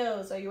you wear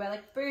heels or you wear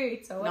like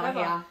boots or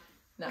whatever.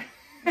 No,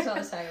 it's not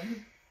the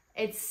same.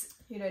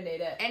 You don't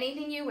need it.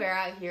 Anything you wear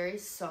out here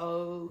is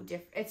so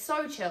different. It's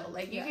so chill.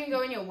 Like, you can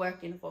go in your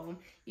work uniform.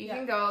 You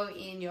can go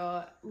in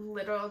your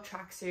literal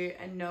tracksuit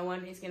and no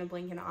one is going to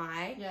blink an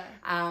eye.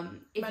 Yeah.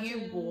 If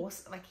you wore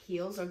like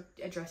heels or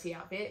a dressy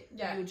outfit,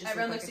 you would just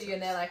everyone looks at you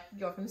and they're like,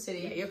 you're from the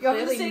city. Yeah, you're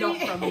clearly not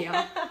from here.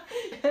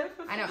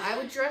 I know. I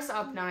would dress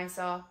up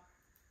nicer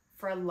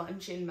for a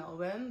lunch in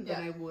Melbourne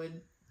than I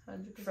would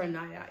 100%. for a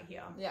night out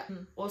here. Yeah.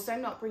 Also,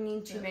 not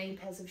bringing too many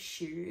pairs of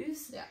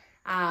shoes. Yeah.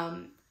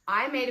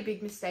 I made a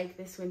big mistake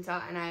this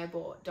winter and I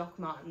bought Doc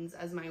Martens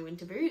as my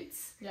winter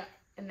boots. Yeah.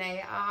 And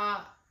they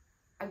are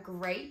a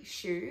great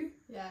shoe.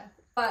 Yeah.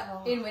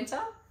 But in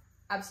winter,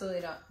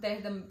 absolutely not.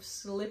 They're the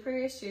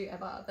slipperiest shoe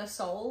ever. The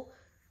sole,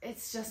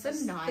 it's just a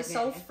nightmare. The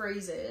sole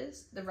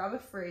freezes, the rubber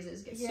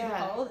freezes, gets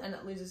super cold, and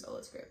it loses all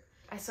its grip.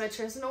 I swear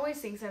Tristan always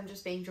thinks I'm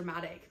just being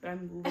dramatic, but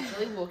I'm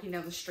literally walking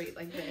down the street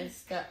like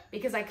this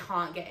because I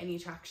can't get any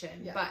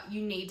traction. Yeah. But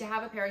you need to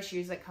have a pair of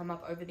shoes that come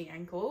up over the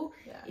ankle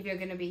if you're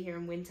going to be here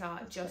in winter,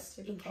 just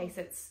in case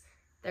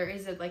there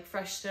is a like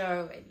fresh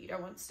snow and you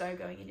don't want snow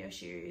going in your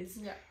shoes.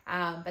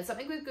 Yeah. But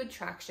something with good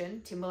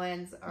traction,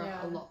 Timberlands are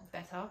a lot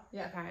better,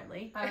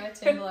 apparently. I wear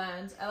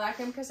Timberlands. I like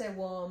them because they're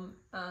warm,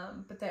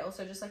 but they're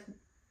also just like,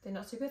 they're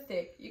not super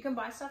thick. You can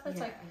buy stuff that's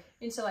like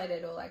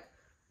insulated or like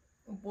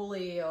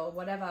woolly or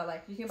whatever,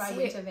 like you can buy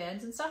winter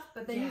Vans and stuff,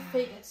 but then your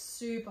feet get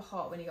super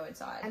hot when you go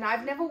inside. And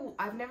I've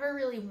never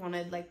really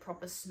wanted like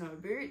proper snow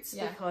boots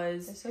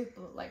because they're so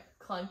like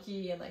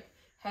clunky and like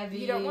heavy.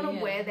 You don't want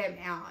to wear them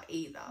out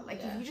either.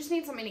 Like if you just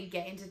need something to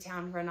get into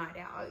town for a night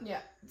out,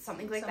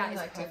 something like that is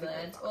like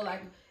Timberlands, or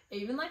like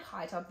even like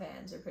high top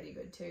Vans are pretty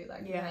good too.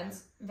 Like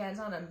Vans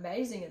aren't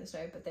amazing in the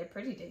snow, but they're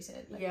pretty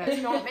decent. Like,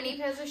 there's not many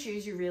pairs of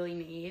shoes you really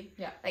need.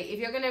 Yeah. Like if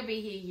you're gonna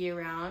be here year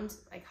round,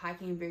 like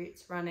hiking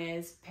boots,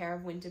 runners, pair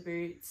of winter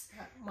boots,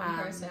 one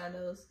pair of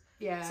sandals.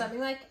 Yeah. Something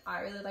like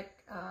I really like.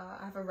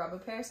 I have a rubber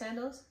pair of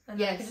sandals,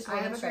 and I can just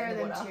wear them straight in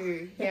the water.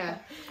 Too. Yeah,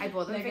 I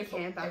bought them for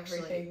camp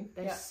actually.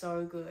 They're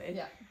so good.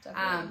 Yeah,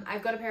 definitely.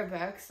 I've got a pair of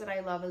Birks that I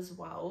love as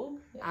well.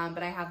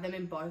 But I have them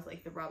in both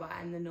like the rubber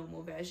and the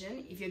normal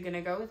version. If you're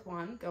gonna go with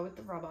one, go with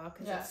the rubber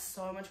because it's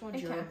so much more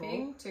durable.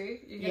 Camping too.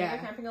 You're gonna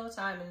go camping all the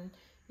time, and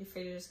your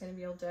feet are just gonna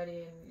be all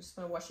dirty, and you just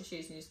want to wash your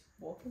shoes and you just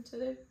walk into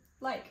the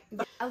lake.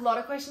 But a lot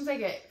of questions I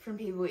get from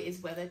people is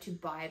whether to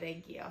buy their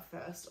gear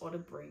first or to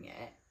bring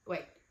it.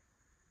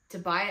 To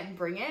buy it and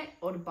bring it,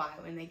 or to buy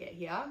it when they get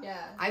here.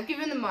 Yeah. I've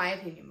given them my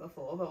opinion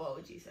before, but what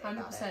would you say 100%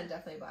 about it?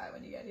 Definitely buy it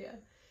when you get here.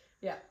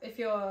 Yeah. If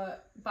you're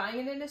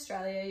buying it in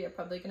Australia, you're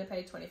probably going to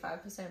pay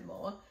 25%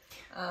 more.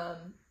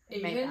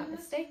 Made that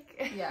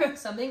mistake.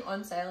 Something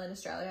on sale in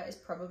Australia is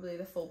probably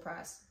the full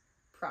price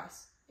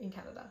in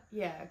Canada.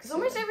 Yeah, because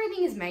almost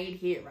everything is made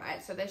here,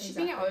 right? So they're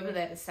shipping it over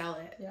there to sell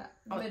it. Yeah.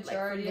 The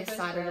majority of this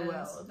side of the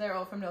world. They're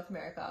all from North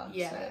America.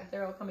 Yeah. So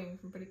they're all coming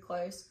from pretty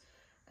close.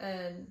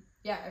 And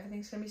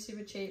everything's going to be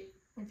super cheap.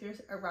 If you're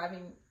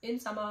arriving in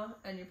summer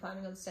and you're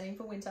planning on staying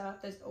for winter,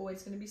 there's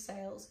always going to be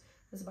sales.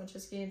 There's a bunch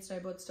of ski and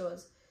snowboard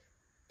stores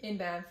in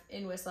Banff,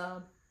 in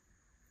Whistler,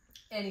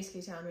 any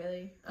ski town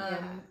really.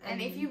 And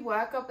if you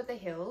work up at the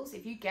hills,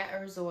 if you get a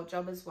resort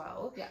job as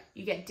well,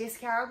 you get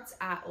discounts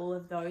at all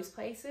of those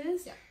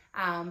places.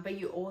 But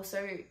you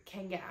also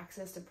can get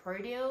access to pro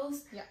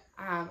deals.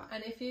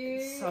 And if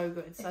you're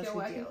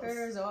working for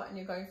a resort and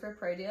you're going for a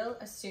pro deal,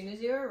 as soon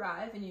as you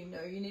arrive and you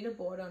know you need a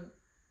board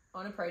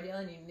on a pro deal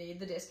and you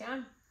need the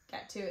discount,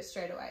 get to it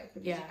straight away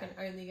because you can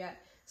only get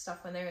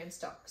stuff when they're in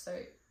stock. So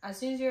as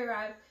soon as you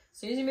arrive, as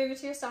soon as you move it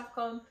to your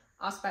Staffcom,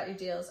 ask about your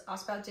deals,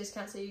 ask about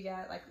discounts that you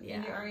get, like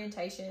in your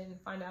orientation,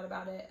 find out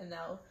about it, and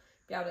they'll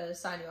be able to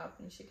sign you up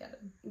and you should get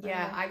them.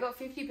 Yeah, I got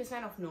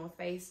 50% off North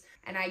Face,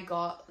 and I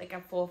got like a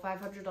 $400 or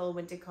 $500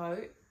 winter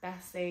coat.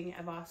 Best thing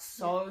ever.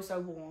 So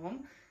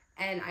warm,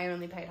 and I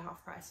only paid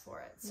half price for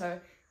it. So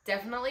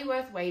definitely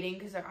worth waiting,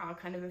 because there are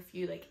kind of a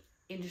few like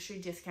industry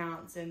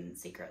discounts and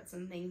secrets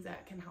and things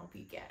that can help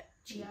you get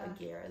cheaper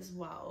gear as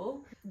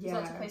well. There's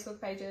lots of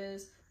Facebook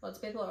pages. Lots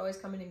of people are always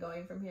coming and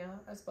going from here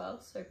as well,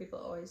 so people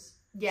are always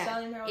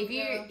selling their own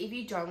gear. If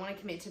you don't want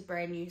to commit to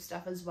brand new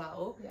stuff as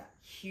well,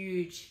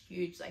 huge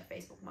like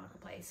Facebook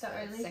marketplace.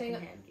 The only thing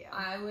gear.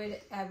 I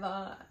would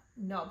ever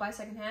not buy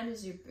secondhand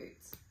is your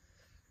boots.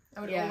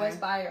 I would always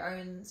buy your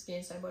own ski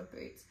and snowboard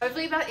boots.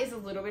 Hopefully that is a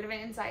little bit of an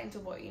insight into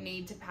what you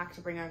need to pack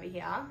to bring over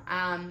here.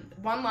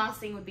 One last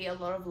thing would be a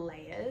lot of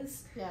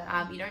layers.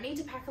 You don't need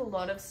to pack a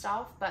lot of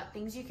stuff, but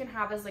things you can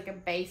have as like a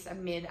base, a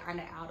mid, and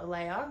an outer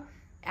layer.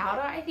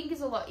 Outer, I think,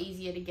 is a lot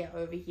easier to get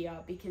over here,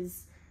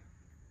 because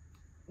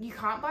you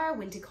can't buy a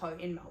winter coat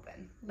in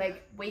Melbourne.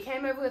 Like, we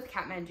came over with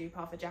Kathmandu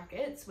puffer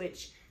jackets,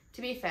 which,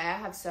 to be fair,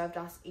 have served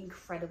us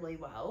incredibly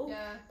well.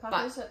 Yeah,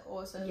 puffers are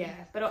awesome. Yeah,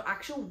 but an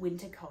actual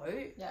winter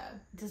coat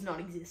does not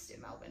exist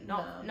in Melbourne.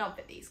 Not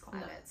for these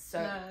climates.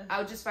 So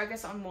I'll just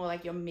focus on more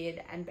like your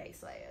mid and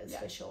base layers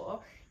for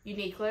sure.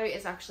 Uniqlo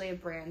is actually a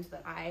brand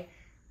that I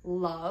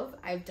love.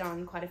 I've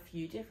done quite a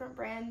few different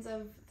brands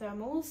of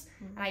thermals,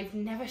 and I've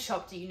never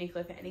shopped at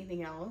Uniqlo for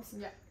anything else.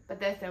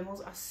 But their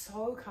thermals are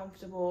so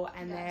comfortable,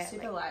 and they're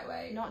super like,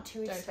 lightweight, not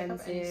too expensive. Don't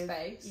take up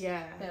any space.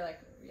 They're like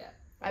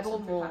I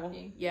bought more.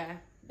 Packing.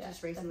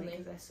 Just recently,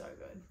 because they're so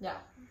good.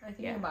 I think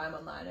you can buy them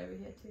online over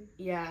here too.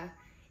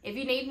 If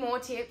you need more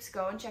tips,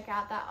 go and check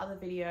out that other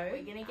video.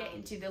 We're gonna get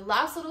into the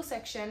last little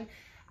section.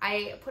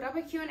 I put up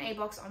a Q&A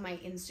box on my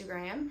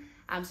Instagram.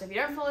 So if you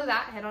don't follow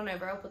that, head on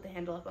over. I'll put the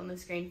handle up on the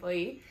screen for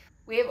you.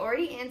 We have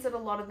already answered a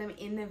lot of them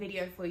in the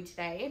video for you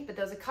today, but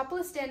there's a couple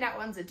of standout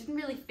ones that didn't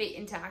really fit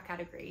into our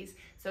categories.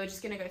 So we're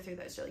just gonna go through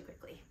those really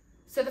quickly.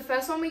 So the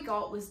first one we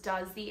got was,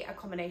 does the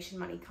accommodation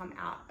money come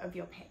out of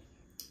your pay?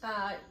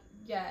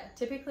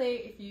 Typically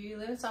if you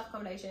live in staff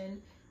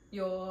accommodation,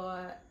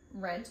 your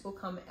rent will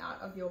come out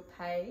of your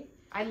pay.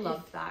 I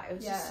loved that. It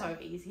was just so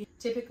easy.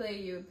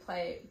 Typically you would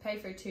pay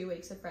for 2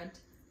 weeks of rent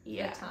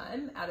at a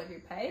time out of your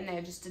pay, and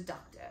they'll just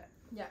deduct it.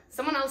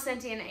 Someone else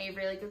sent in a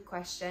really good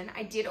question.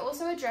 I did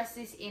also address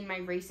this in my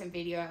recent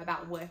video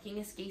about working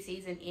a ski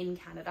season in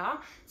Canada.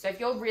 So if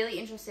you're really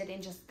interested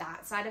in just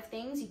that side of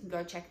things, you can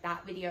go check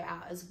that video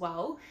out as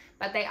well.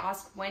 But they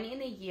ask when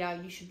in a year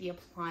you should be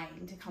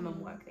applying to come and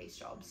work these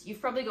jobs.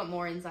 You've probably got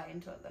more insight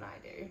into it than I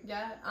do.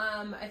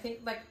 I think,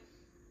 like,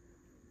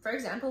 for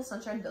example,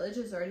 Sunshine Village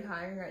is already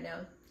hiring right now.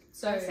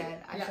 So I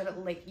said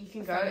like you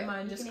can go.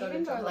 You can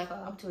even go like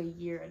up to a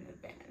year in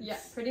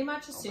advance. Pretty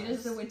much as soon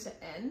as the winter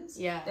ends.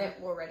 They're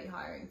already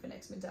hiring for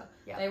next winter.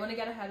 They want to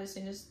get ahead as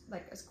soon as,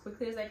 like, as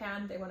quickly as they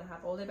can. They want to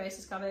have all their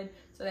bases covered,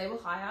 so they will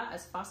hire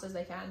as fast as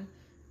they can,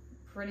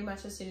 pretty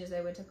much as soon as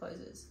their winter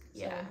closes.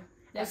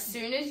 As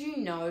soon as you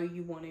know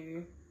you want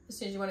to. As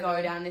soon as you want to go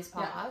down this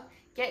path,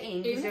 get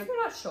in. Even if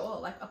you're not sure,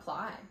 like,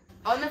 apply.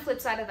 On the flip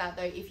side of that,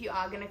 though, if you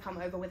are going to come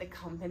over with a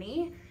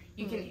company,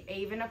 you can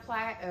even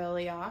apply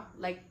earlier.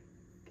 Like,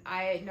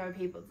 I know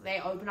people,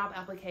 they open up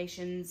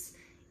applications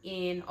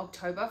in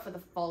October for the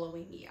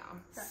following year.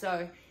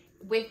 So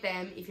with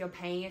them, if you're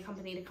paying a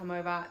company to come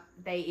over,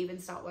 they even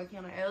start working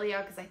on it earlier,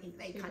 because I think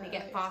they kind of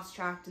get fast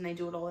tracked and they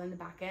do it all in the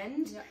back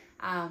end.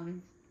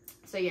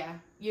 So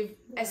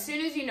as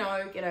soon as you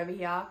know, get over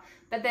here.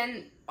 But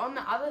then on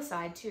the other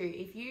side too,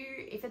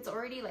 if it's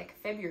already like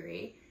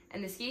February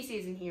and the ski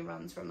season here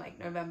runs from like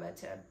November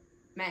to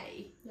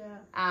May,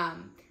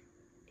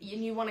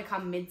 and you want to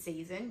come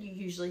mid-season, you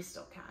usually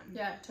still can.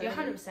 Totally.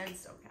 You 100%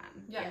 still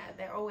can.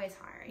 They're always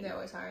hiring.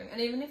 And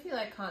even if you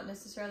like can't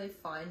necessarily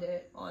find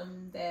it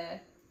on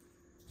their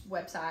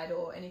website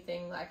or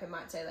anything, like it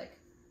might say like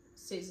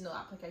seasonal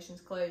applications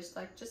closed,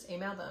 like just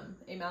email them.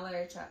 Email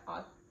their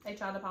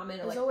HR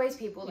department. There's always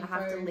people that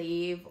have to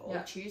leave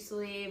or choose to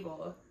leave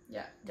or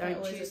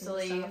don't choose to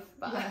leave.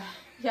 But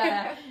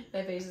their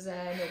visas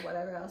end or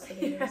whatever else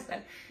it is.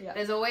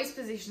 There's always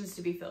positions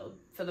to be filled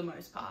for the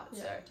most part.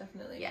 So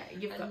definitely.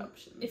 You've got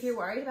options. If you're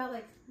worried about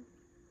like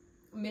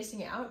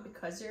missing out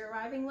because you're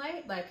arriving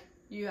late, like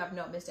you have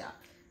not missed out.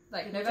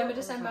 Like November,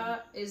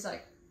 December is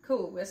like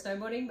cool, we're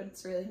snowboarding, but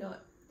it's really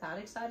not that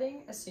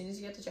exciting. As soon as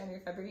you get to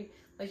January, February,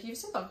 like you've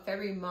still got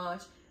February,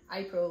 March,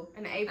 April,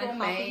 and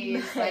May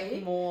is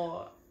like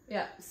more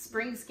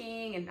spring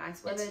skiing and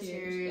nice weather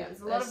too.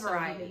 There's a lot of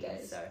variety,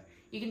 so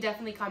you can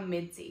definitely come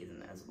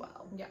mid-season as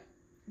well.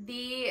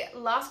 The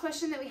last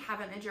question that we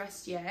haven't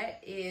addressed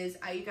yet is,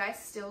 are you guys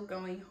still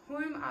going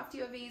home after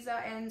your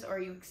visa ends, or are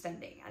you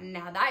extending? And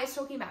now that is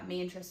talking about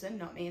me and Tristan,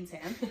 not me and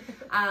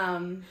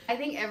Sam. I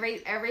think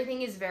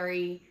everything is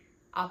very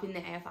up in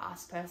the air for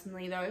us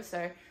personally though,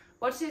 so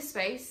watch this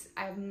space.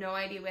 I have no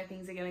idea where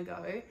things are going to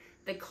go.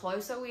 The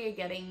closer we are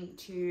getting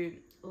to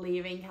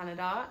leaving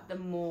Canada, the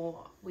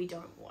more we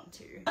don't want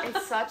to.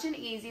 It's such an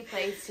easy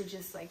place to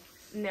just like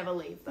never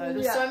leave though.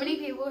 There's so many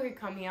people who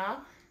come here,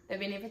 they've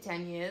been here for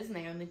 10 years and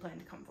they only plan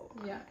to come for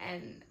one. Yeah.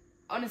 And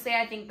honestly,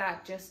 I think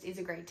that just is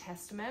a great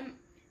testament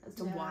as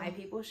to why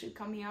people should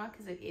come here,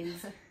 because it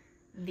is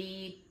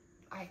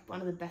one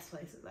of the best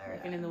places, I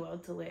reckon, in the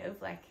world to live.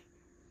 Like,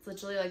 it's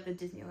literally like the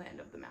Disneyland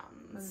of the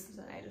mountains.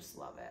 100%. I just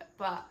love it.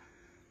 But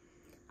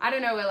I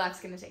don't know where life's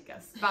going to take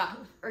us. But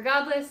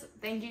regardless,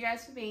 thank you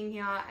guys for being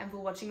here and for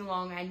watching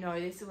along. I know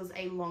this was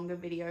a longer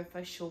video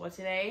for sure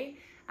today.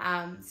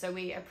 So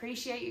we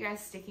appreciate you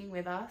guys sticking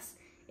with us.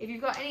 If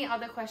you've got any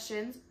other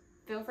questions,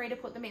 feel free to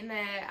put them in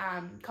the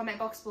comment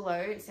box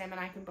below. Sam and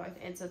I can both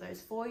answer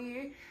those for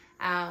you.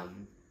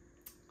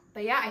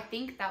 But yeah, I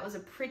think that was a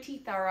pretty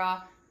thorough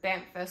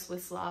Banff vs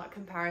Whistler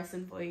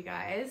comparison for you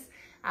guys.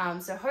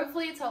 So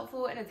hopefully it's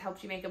helpful and it's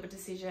helped you make up a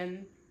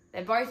decision.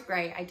 They're both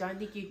great. I don't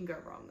think you can go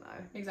wrong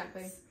though.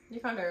 Exactly.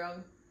 You can't go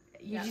wrong.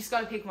 You just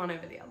got to pick one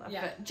over the other.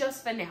 Yeah. But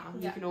just for now,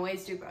 you can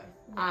always do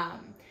both.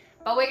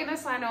 But we're going to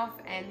sign off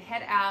and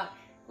head out.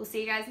 We'll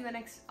see you guys in the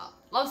next...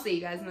 I'll see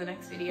you guys in the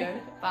next video.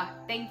 But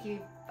thank you.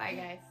 Bye,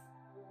 guys.